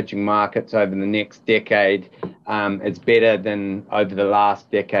for emerging markets over the next decade is better than over the last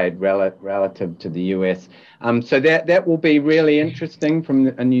decade relative to the US. So that will be really interesting from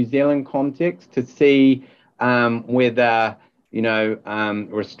a New Zealand context to see whether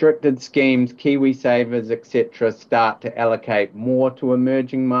restricted schemes, KiwiSavers, etc., start to allocate more to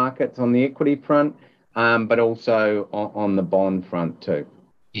emerging markets on the equity front, but also on the bond front too.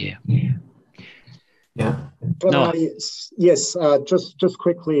 Yeah. Well, yes, just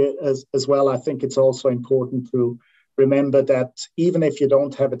quickly as well, I think it's also important to remember that even if you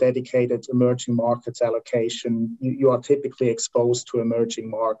don't have a dedicated emerging markets allocation, you are typically exposed to emerging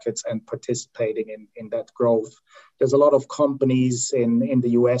markets and participating in that growth. There's a lot of companies in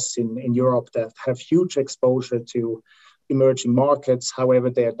the US, in Europe, that have huge exposure to emerging markets. However,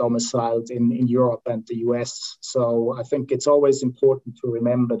 they are domiciled in Europe and the US. So I think it's always important to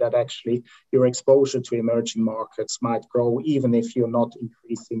remember that actually your exposure to emerging markets might grow even if you're not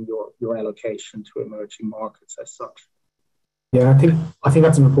increasing your allocation to emerging markets as such. Yeah, I think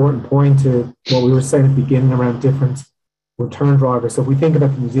that's an important point to what we were saying at the beginning around different return drivers. So if we think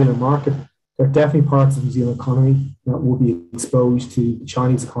about the New Zealand market, there are definitely parts of the New Zealand economy that will be exposed to the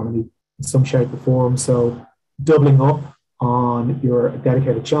Chinese economy in some shape or form. So doubling up on your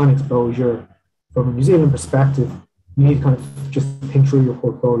dedicated China exposure from a New Zealand perspective, you need to kind of just think through your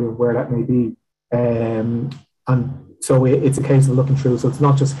portfolio where that may be. And so it's a case of looking through. So it's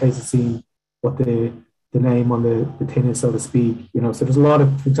not just a case of seeing what the name on the tin is, so to speak. So there's a lot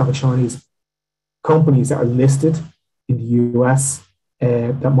of, for example, Chinese companies that are listed in the US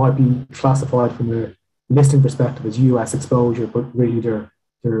that might be classified from a listing perspective is US exposure, but really their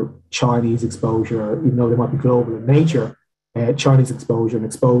Chinese exposure, even though they might be global in nature, Chinese exposure and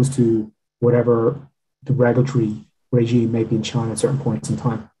exposed to whatever the regulatory regime may be in China at certain points in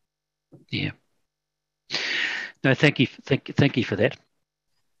time. Yeah. No, thank you for that.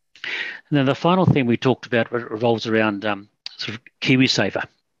 And then the final thing we talked about revolves around sort of KiwiSaver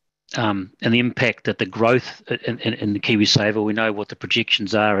and the impact that the growth in the KiwiSaver. We know what the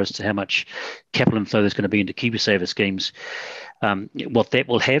projections are as to how much capital inflow there's going to be into KiwiSaver schemes, what that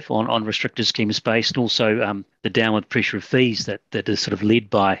will have on restricted scheme space, and also the downward pressure of fees that is sort of led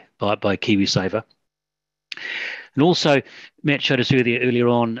by KiwiSaver. And also, Matt showed us earlier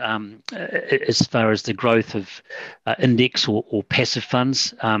on as far as the growth of index or passive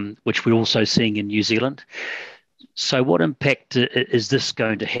funds, which we're also seeing in New Zealand. So what impact is this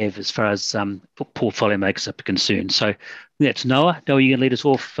going to have as far as portfolio makers are concerned? So that's Noah. Noah, you can lead us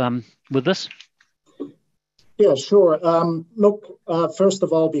off with this? Yeah, sure. Look, first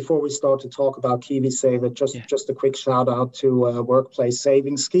of all, before we start to talk about KiwiSaver, just a quick shout out to workplace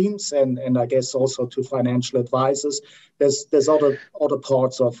savings schemes and I guess also to financial advisors. There's other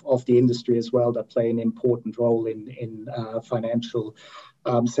parts of the industry as well that play an important role in financial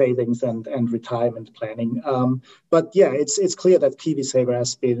savings and retirement planning. But yeah, it's clear that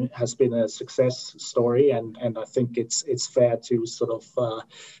KiwiSaver has been a success story, and I think it's fair to sort of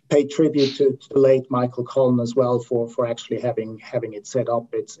pay tribute to the late Michael Cullen as well for actually having it set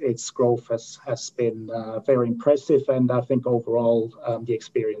up. Its growth has been very impressive, and I think overall the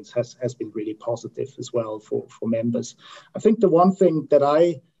experience has been really positive as well for members. I think the one thing that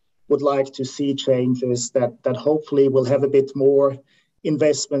I would like to see change is that hopefully we'll have a bit more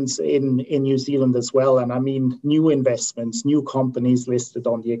investments in New Zealand as well. And I mean new investments, new companies listed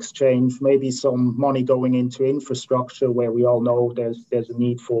on the exchange, maybe some money going into infrastructure where we all know there's a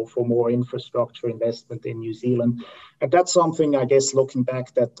need for more infrastructure investment in New Zealand. And that's something, I guess, looking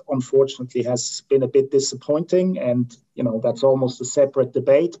back, that unfortunately has been a bit disappointing. And, you know, that's almost a separate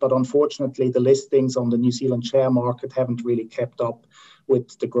debate. But unfortunately, the listings on the New Zealand share market haven't really kept up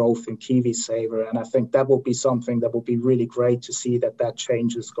with the growth in KiwiSaver. And I think that will be something that will be really great to see that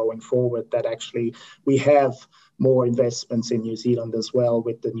changes going forward, that actually we have more investments in New Zealand as well,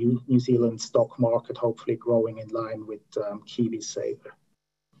 with the New Zealand stock market hopefully growing in line with KiwiSaver.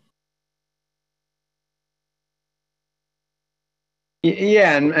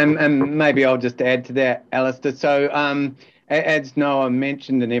 Yeah, and maybe I'll just add to that, Alasdair. So as Noah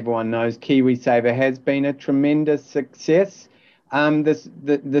mentioned and everyone knows, KiwiSaver has been a tremendous success.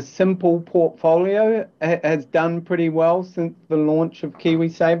 The simple portfolio has done pretty well since the launch of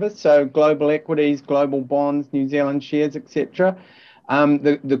KiwiSaver. So global equities, global bonds, New Zealand shares, etc.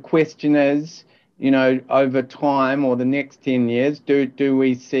 The question is, you know, over time or the next 10 years, do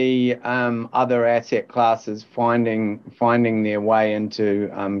we see other asset classes finding their way into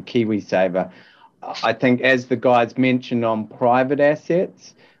KiwiSaver? I think, as the guys mentioned on private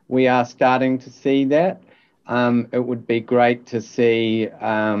assets, we are starting to see that. It would be great to see,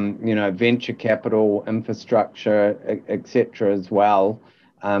 you know, venture capital, infrastructure, etc. as well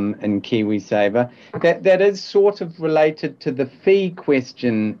in KiwiSaver. That is sort of related to the fee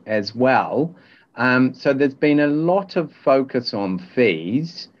question as well. So there's been a lot of focus on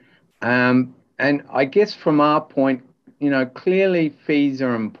fees. And I guess from our point, you know, clearly fees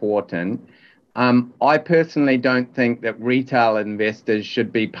are important. I personally don't think that retail investors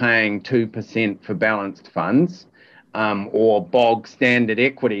should be paying 2% for balanced funds or bog standard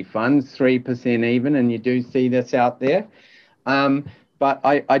equity funds, 3% even, and you do see this out there. But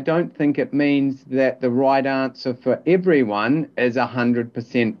I don't think it means that the right answer for everyone is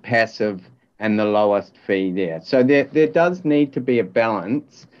 100% passive and the lowest fee there. So there does need to be a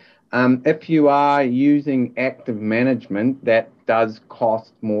balance. If you are using active management, that does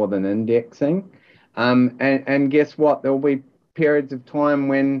cost more than indexing. And guess what? There will be periods of time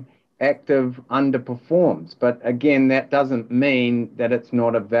when active underperforms. But again, that doesn't mean that it's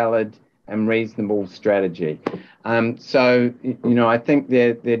not a valid and reasonable strategy. So, you know, I think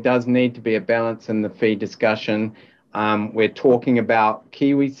there does need to be a balance in the fee discussion. We're talking about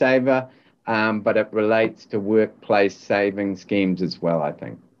KiwiSaver, but it relates to workplace saving schemes as well, I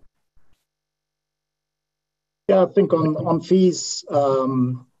think. Yeah, I think on fees,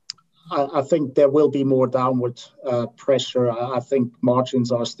 I think there will be more downward pressure. I think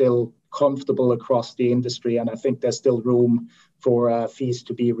margins are still comfortable across the industry, and I think there's still room for fees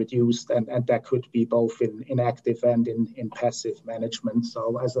to be reduced, and that could be both in active and in passive management.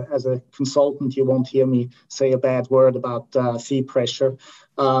 So as a consultant, you won't hear me say a bad word about fee pressure.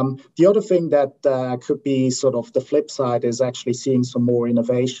 The other thing that could be sort of the flip side is actually seeing some more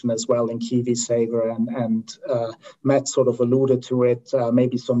innovation as well in KiwiSaver, and Matt sort of alluded to it,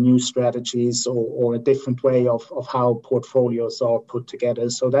 maybe some new strategies or a different way of how portfolios are put together.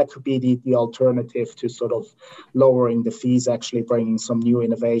 So that could be the alternative to sort of lowering the fees, actually bringing some new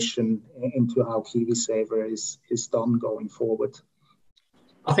innovation into how KiwiSaver is done going forward.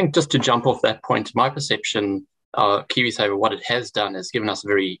 I think just to jump off that point, my perception, KiwiSaver, what it has done is given us a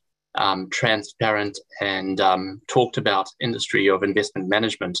very transparent and talked about industry of investment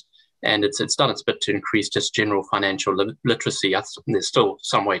management, and it's done its bit to increase just general financial literacy. There's still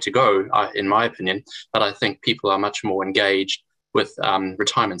some way to go, in my opinion, but I think people are much more engaged with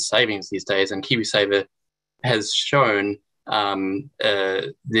retirement savings these days, and KiwiSaver has shown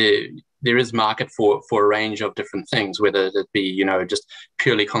there is market for a range of different things, whether it be, just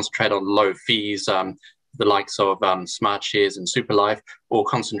purely concentrate on low fees, the likes of smart shares and super life, or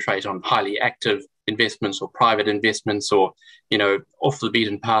concentrate on highly active investments or private investments, or, off the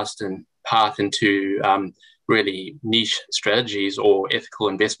beaten path into really niche strategies or ethical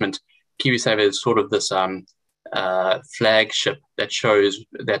investment. KiwiSaver is sort of this flagship that shows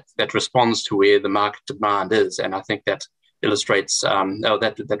that responds to where the market demand is. And I think that illustrates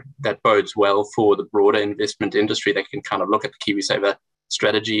that bodes well for the broader investment industry that can kind of look at the KiwiSaver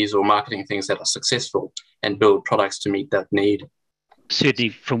strategies or marketing things that are successful and build products to meet that need. Certainly,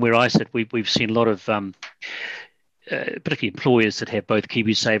 from where I sit, we've seen a lot of particularly employers that have both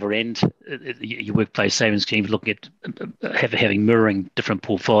KiwiSaver and your workplace savings schemes looking at having mirroring different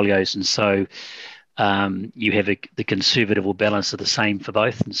portfolios, and so you have the conservative or balance of the same for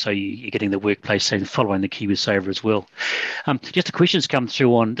both, and so you're getting the workplace savings following the KiwiSaver as well. Just the questions come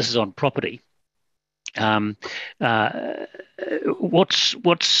through on this is on property. What's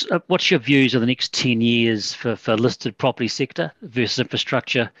your views of the next 10 years for listed property sector versus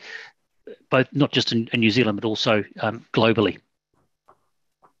infrastructure, both not just in New Zealand but also globally?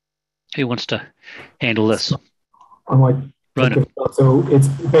 Who wants to handle this? I might. Ronan. So it's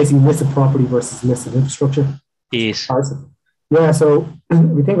basically listed property versus listed infrastructure. Yes. Yeah. So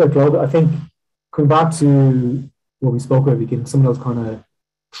we think about global. I think coming back to what we spoke about, again, some of those kind of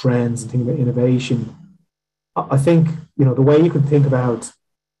trends and thinking about innovation. I think, the way you can think about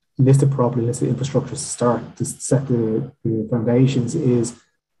listed property, listed infrastructure to set the foundations is,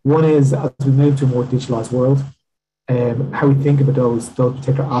 one is as we move to a more digitalized world, how we think about those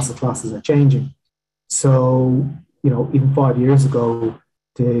particular asset classes are changing. So, even 5 years ago,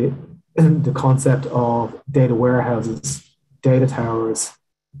 the concept of data warehouses, data towers,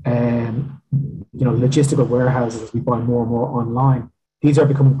 logistical warehouses as we buy more and more online, these are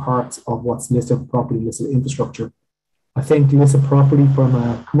becoming parts of what's listed property, listed infrastructure. I think listed property from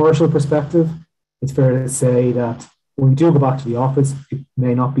a commercial perspective, it's fair to say that when we do go back to the office, it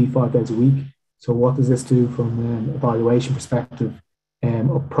may not be 5 days a week. So what does this do from an evaluation perspective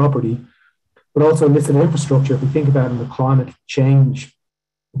of property? But also listed infrastructure, if we think about it in the climate change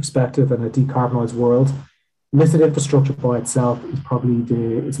perspective and a decarbonised world, listed infrastructure by itself is probably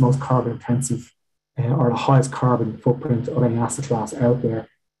its most carbon intensive or the highest carbon footprint of any asset class out there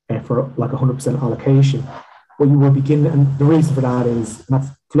for like 100% allocation. What you will begin, and the reason for that is, and that's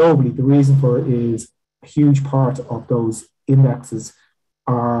globally, the reason for it is a huge part of those indexes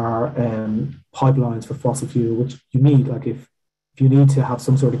are pipelines for fossil fuel, which you need. Like if you need to have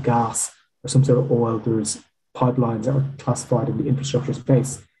some sort of gas or some sort of oil, there's pipelines that are classified in the infrastructure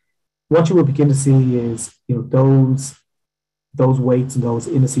space. What you will begin to see is, those weights and those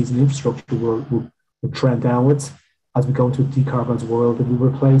indices in infrastructure will trend downwards as we go into a decarbonised world, and will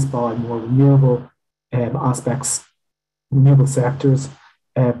be replaced by more renewable aspects, renewable sectors,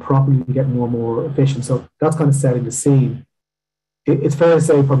 property getting more and more efficient. So that's kind of setting the scene. It's fair to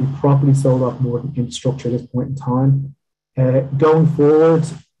say probably property sold off more than infrastructure at this point in time. Going forward,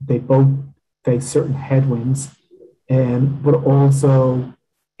 they both face certain headwinds, but also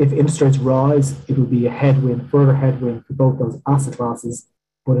if interest rates rise, it will be a further headwind for both those asset classes.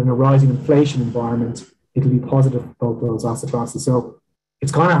 But in a rising inflation environment, it'll be positive for both those asset classes. So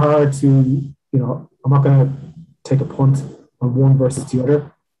it's kind of hard to, I'm not going to take a punt on one versus the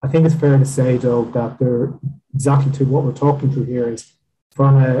other. I think it's fair to say, though, that they're exactly to what we're talking through here is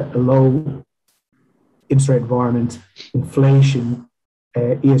from a low interest rate environment, inflation,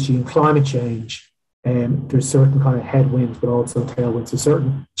 ESG and climate change, there's certain kind of headwinds, but also tailwinds. So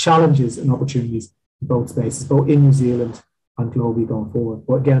certain challenges and opportunities in both spaces, both in New Zealand and globally going forward.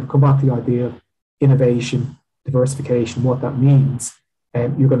 But again, come back to the idea of innovation, diversification, what that means,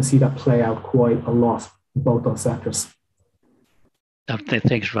 you're going to see that play out quite a lot in both those sectors.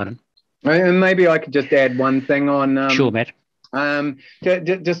 Thanks, Ronan. And maybe I could just add one thing on. Sure, Matt.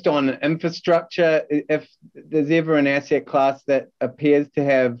 Just on infrastructure, if there's ever an asset class that appears to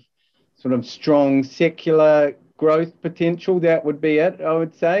have sort of strong secular growth potential, that would be it, I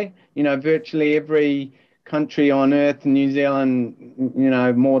would say. Virtually every country on earth, New Zealand,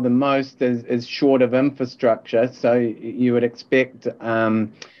 more than most, is short of infrastructure. So you would expect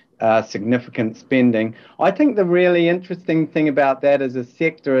significant spending. I think the really interesting thing about that as a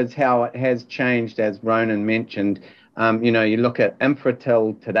sector is how it has changed, as Ronan mentioned. You look at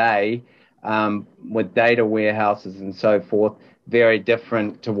Infratil today with data warehouses and so forth, very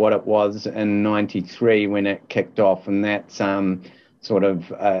different to what it was in '93 when it kicked off. And that's sort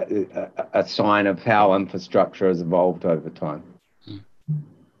of a sign of how infrastructure has evolved over time.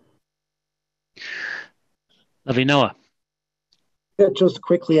 Lovely, Noah. Yeah, just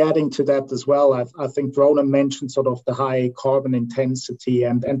quickly adding to that as well, I think Ronan mentioned sort of the high carbon intensity,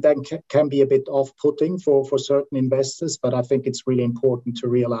 and that can be a bit off-putting for certain investors, but I think it's really important to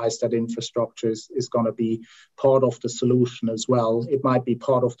realize that infrastructure is going to be part of the solution as well. It might be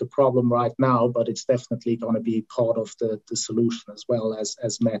part of the problem right now, but it's definitely going to be part of the solution as well,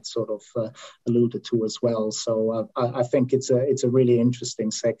 as Matt sort of alluded to as well. So I think it's a really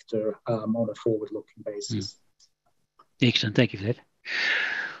interesting sector on a forward-looking basis. Excellent, thank you for that.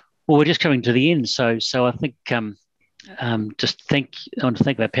 Well, we're just coming to the end, so I think I want to thank our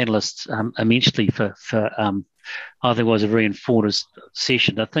panelists immensely for I think it was a very informative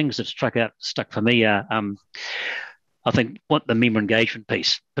session. The things that stuck for me are I think what the member engagement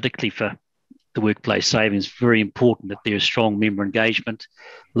piece, particularly for the workplace savings, very important that there is strong member engagement,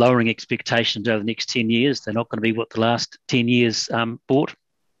 lowering expectations over the next 10 years. They're not going to be what the last 10 years brought.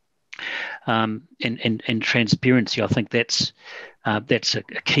 And transparency, I think that's a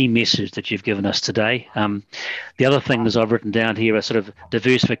key message that you've given us today. The other things I've written down here are sort of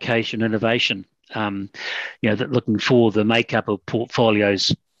diversification, innovation. That looking for the makeup of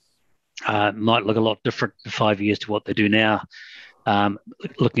portfolios might look a lot different in 5 years to what they do now.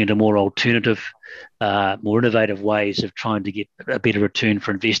 Looking at a more alternative, more innovative ways of trying to get a better return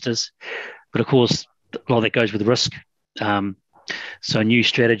for investors. But of course, a lot of that goes with risk. So new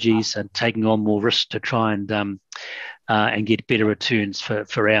strategies and taking on more risk to try and get better returns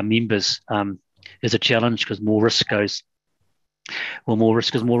for our members is a challenge, because more risk is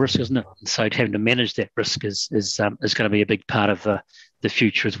more risk, isn't it? And so having to manage that risk is going to be a big part of the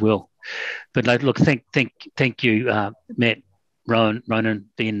future as well. But look, thank you, Matt, Ronan,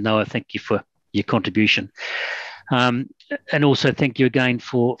 Ben, Noah. Thank you for your contribution. And also thank you again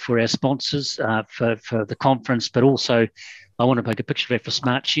for our sponsors for the conference, but also I want to make a picture of that for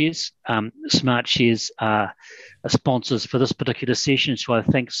Smart Shares. Smart Shares are sponsors for this particular session, so I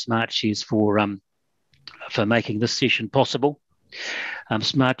thank Smart Shares for making this session possible.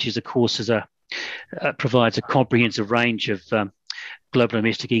 Smart Shares, of course, provides a comprehensive range of global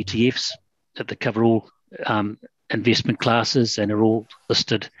domestic ETFs that cover all investment classes and are all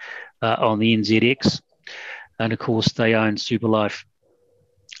listed on the NZX. And of course, they own Superlife,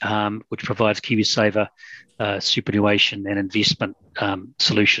 which provides KiwiSaver superannuation and investment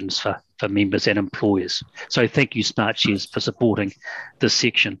solutions for members and employers. So thank you, Smart Shares, for supporting this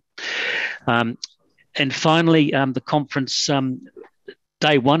section. And finally, the conference,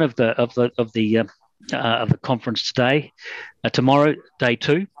 day one of the conference today. Tomorrow, day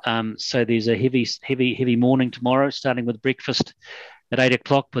two. So there's a heavy morning tomorrow, starting with breakfast at 8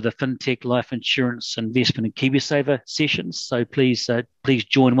 o'clock with a FinTech, life insurance, investment and KiwiSaver sessions. So please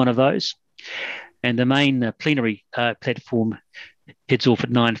join one of those. And the main plenary platform heads off at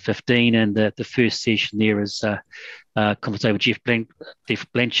 9:15, and the first session there is conversation with Jeff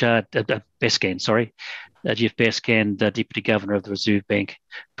Bascan, the Deputy Governor of the Reserve Bank,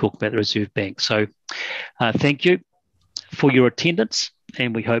 talk about the Reserve Bank. So thank you for your attendance,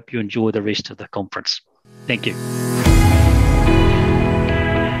 and we hope you enjoy the rest of the conference. Thank you.